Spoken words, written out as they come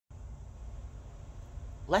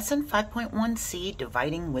Lesson 5.1c,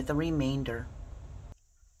 dividing with a remainder.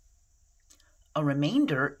 A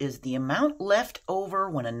remainder is the amount left over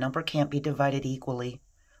when a number can't be divided equally.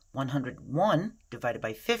 101 divided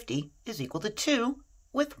by 50 is equal to 2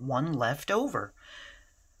 with 1 left over.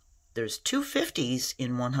 There's 2 50s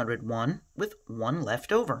in 101 with 1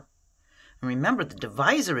 left over. And remember, the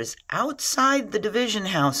divisor is outside the division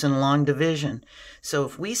house in long division. So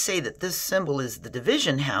if we say that this symbol is the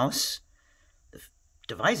division house, the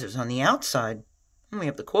divisor's on the outside. And we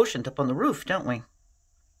have the quotient up on the roof, don't we?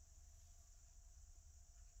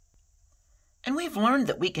 And we've learned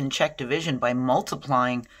that we can check division by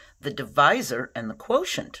multiplying the divisor and the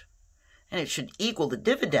quotient. And it should equal the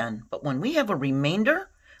dividend. But when we have a remainder,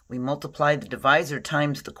 we multiply the divisor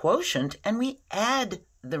times the quotient, and we add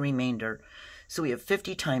the remainder. So we have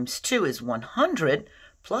 50 times 2 is 100,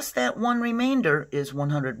 plus that one remainder is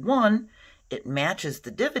 101. It matches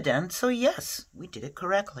the dividend, so yes, we did it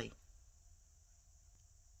correctly.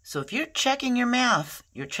 So if you're checking your math,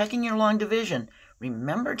 you're checking your long division,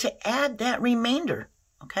 remember to add that remainder,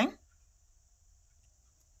 okay?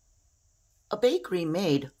 A bakery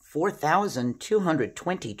made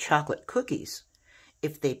 4,220 chocolate cookies.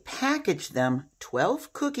 If they package them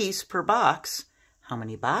 12 cookies per box, how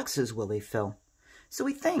many boxes will they fill? So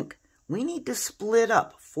we think we need to split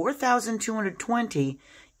up 4,220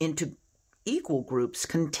 into equal groups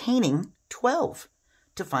containing 12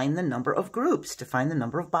 to find the number of groups, to find the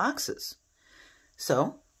number of boxes.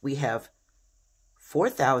 So we have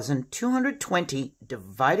 4,220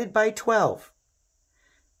 divided by 12.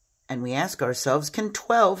 And we ask ourselves, can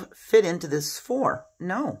 12 fit into this 4?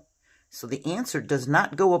 No. So the answer does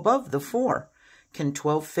not go above the 4. Can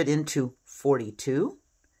 12 fit into 42?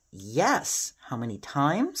 Yes. How many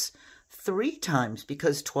times? 3 times,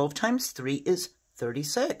 because 12 times 3 is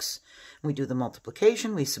 36. We do the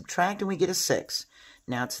multiplication, we subtract, and we get a 6.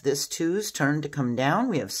 Now it's this 2's turn to come down.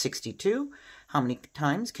 We have 62. How many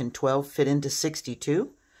times can 12 fit into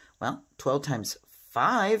 62? Well, 12 times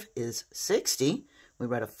 5 is 60. We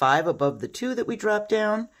write a 5 above the 2 that we drop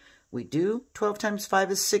down. We do 12 times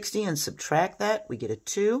 5 is 60 and subtract that. We get a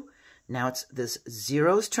 2. Now it's this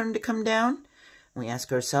 0's turn to come down. We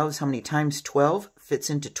ask ourselves how many times 12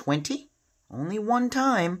 fits into 20. Only one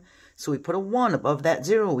time. So we put a 1 above that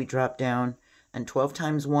 0 we drop down. And 12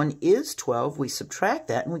 times 1 is 12. We subtract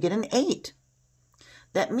that and we get an 8.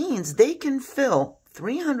 That means they can fill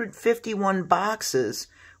 351 boxes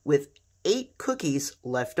with 8 cookies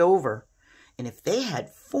left over. And if they had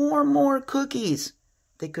 4 more cookies,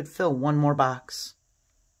 they could fill 1 more box.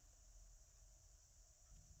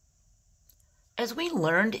 As we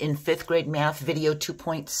learned in 5th grade math video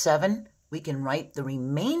 2.7, we can write the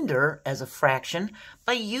remainder as a fraction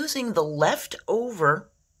by using the leftover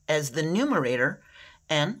as the numerator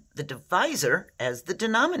and the divisor as the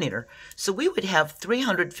denominator. So we would have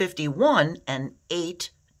 351 and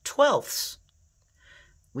 8/12.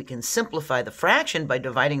 We can simplify the fraction by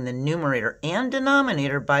dividing the numerator and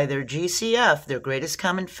denominator by their GCF, their greatest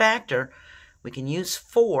common factor. We can use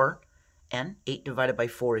 4, and 8 divided by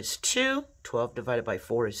 4 is 2. 12 divided by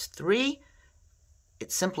 4 is 3.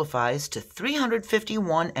 It simplifies to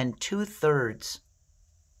 351 and 2/3.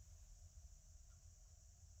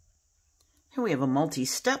 Here we have a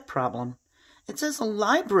multi-step problem. It says a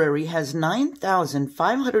library has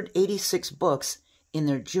 9,586 books in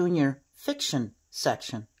their junior fiction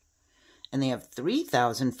section, and they have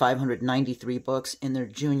 3,593 books in their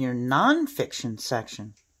junior nonfiction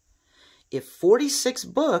section. If 46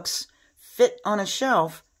 books fit on a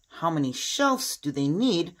shelf, how many shelves do they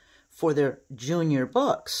need for their junior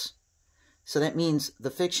books? So that means the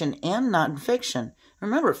fiction and nonfiction.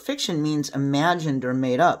 Remember, fiction means imagined or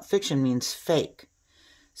made up. Fiction means fake.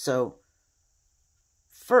 So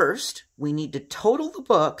first, we need to total the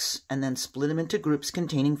books and then split them into groups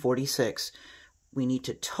containing 46. We need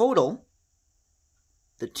to total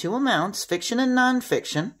the two amounts, fiction and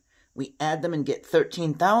nonfiction. We add them and get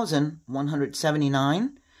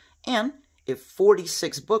 13,179. And if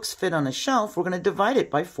 46 books fit on a shelf, we're going to divide it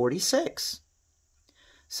by 46.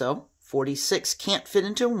 So 46 can't fit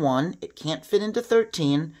into 1, it can't fit into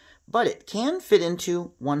 13, but it can fit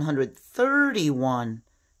into 131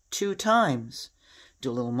 2 times.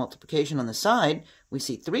 Do a little multiplication on the side. We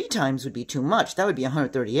see 3 times would be too much. That would be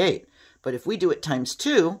 138. But if we do it times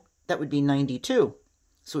 2, that would be 92.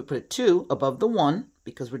 So we put a 2 above the 1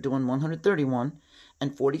 because we're doing 131.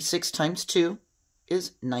 And 46 times 2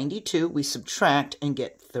 is 92. We subtract and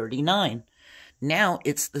get 39. Now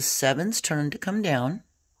it's the 7's turn to come down.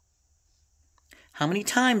 How many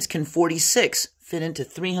times can 46 fit into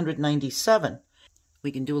 397?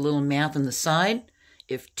 We can do a little math on the side.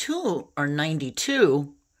 If 2 are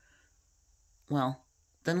 92 Well,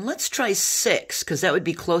 then let's try 6, because that would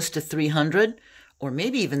be close to 300, or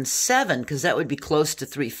maybe even 7, because that would be close to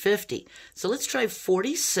 350. So let's try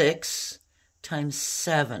 46 times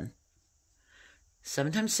 7.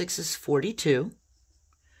 7 times 6 is 42.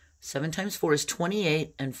 7 times 4 is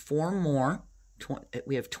 28, and 4 more.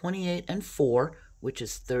 We have 28 and 4, which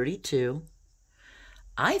is 32.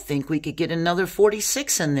 I think we could get another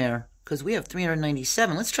 46 in there, because we have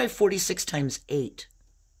 397. Let's try 46 times 8.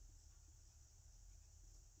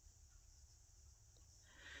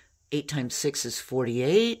 8 times 6 is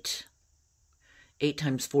 48. 8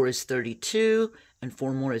 times 4 is 32, and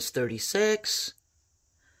 4 more is 36.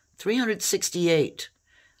 368.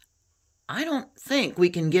 I don't think we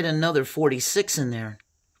can get another 46 in there.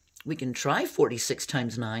 We can try 46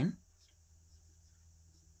 times 9.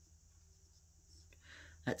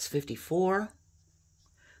 That's 54.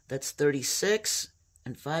 That's 36.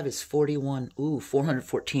 And 5 is 41. Ooh,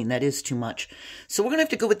 414. That is too much. So we're going to have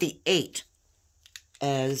to go with the 8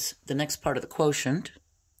 as the next part of the quotient.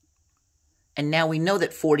 And now we know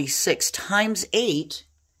that 46 times 8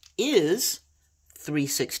 is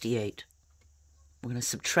 368. We're going to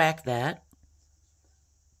subtract that.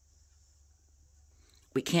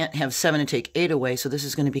 We can't have 7 and take 8 away, so this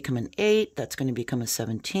is going to become an 8. That's going to become a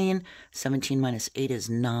 17. 17 minus 8 is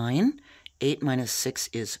 9. 8 minus 6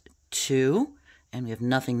 is 2. And we have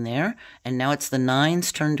nothing there. And now it's the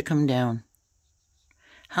 9's turn to come down.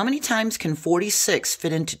 How many times can 46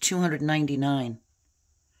 fit into 299?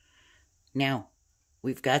 Now,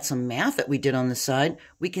 we've got some math that we did on the side.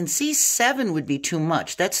 We can see 7 would be too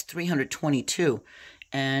much. That's 322.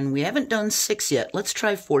 And we haven't done 6 yet. Let's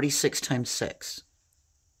try 46 times 6.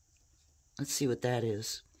 Let's see what that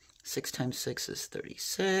is. 6 times 6 is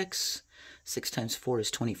 36. 6 times 4 is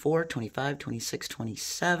 24, 25, 26,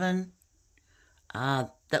 27.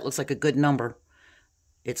 That looks like a good number.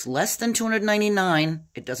 It's less than 299.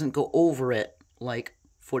 It doesn't go over it like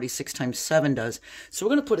 46 times 7 does. So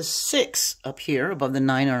we're going to put a 6 up here above the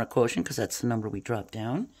 9 on our quotient, because that's the number we dropped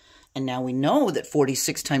down. And now we know that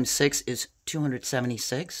 46 times 6 is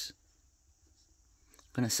 276. I'm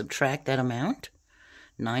going to subtract that amount.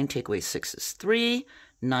 9 take away 6 is 3.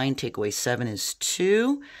 9 take away 7 is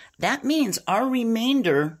 2. That means our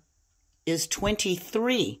remainder is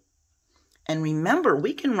 23. And remember,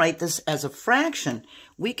 we can write this as a fraction.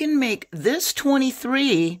 We can make this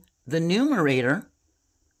 23 the numerator.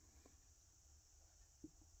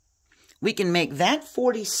 We can make that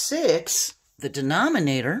 46 the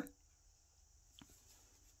denominator.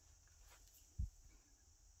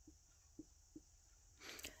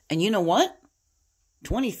 And you know what?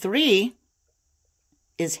 23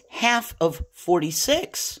 is half of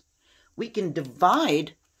 46. We can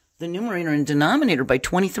divide the numerator and denominator by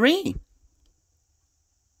 23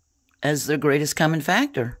 as their greatest common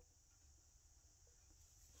factor.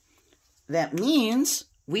 That means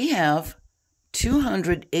we have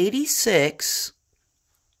 286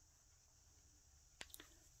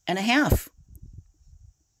 and a half.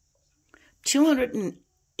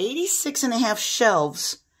 286 and a half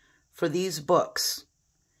shelves for these books.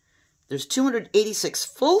 There's 286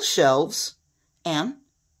 full shelves, and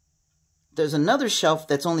there's another shelf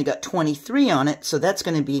that's only got 23 on it, so that's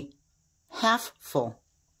going to be half full.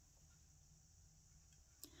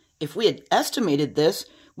 If we had estimated this,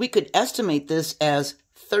 we could estimate this as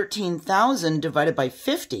 13,000 divided by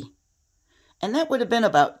 50. And that would have been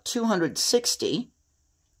about 260,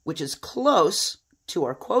 which is close to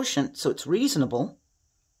our quotient, so it's reasonable.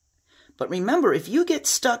 But remember, if you get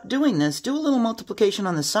stuck doing this, do a little multiplication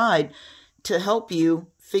on the side to help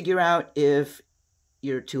you figure out if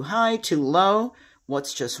you're too high, too low,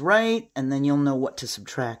 what's just right, and then you'll know what to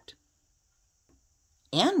subtract.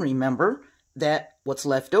 And remember that what's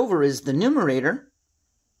left over is the numerator,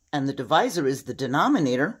 and the divisor is the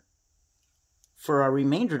denominator, for our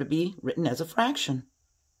remainder to be written as a fraction.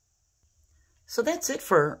 So that's it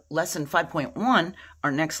for lesson 5.1.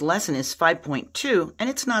 Our next lesson is 5.2, and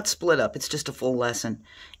it's not split up, it's just a full lesson.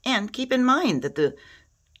 And keep in mind that the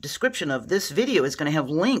description of this video is going to have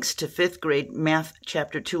links to 5th grade Math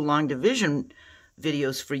Chapter 2 Long Division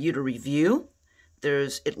videos for you to review.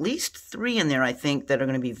 There's at least 3 in there, I think, that are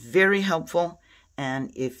going to be very helpful.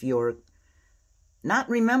 And if you're not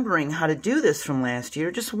remembering how to do this from last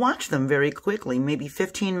year, just watch them very quickly, maybe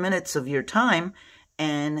 15 minutes of your time,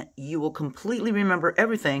 and you will completely remember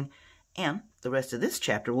everything, and the rest of this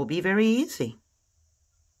chapter will be very easy.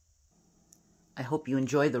 I hope you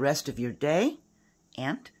enjoy the rest of your day,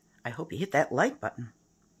 and I hope you hit that like button.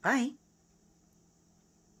 Bye.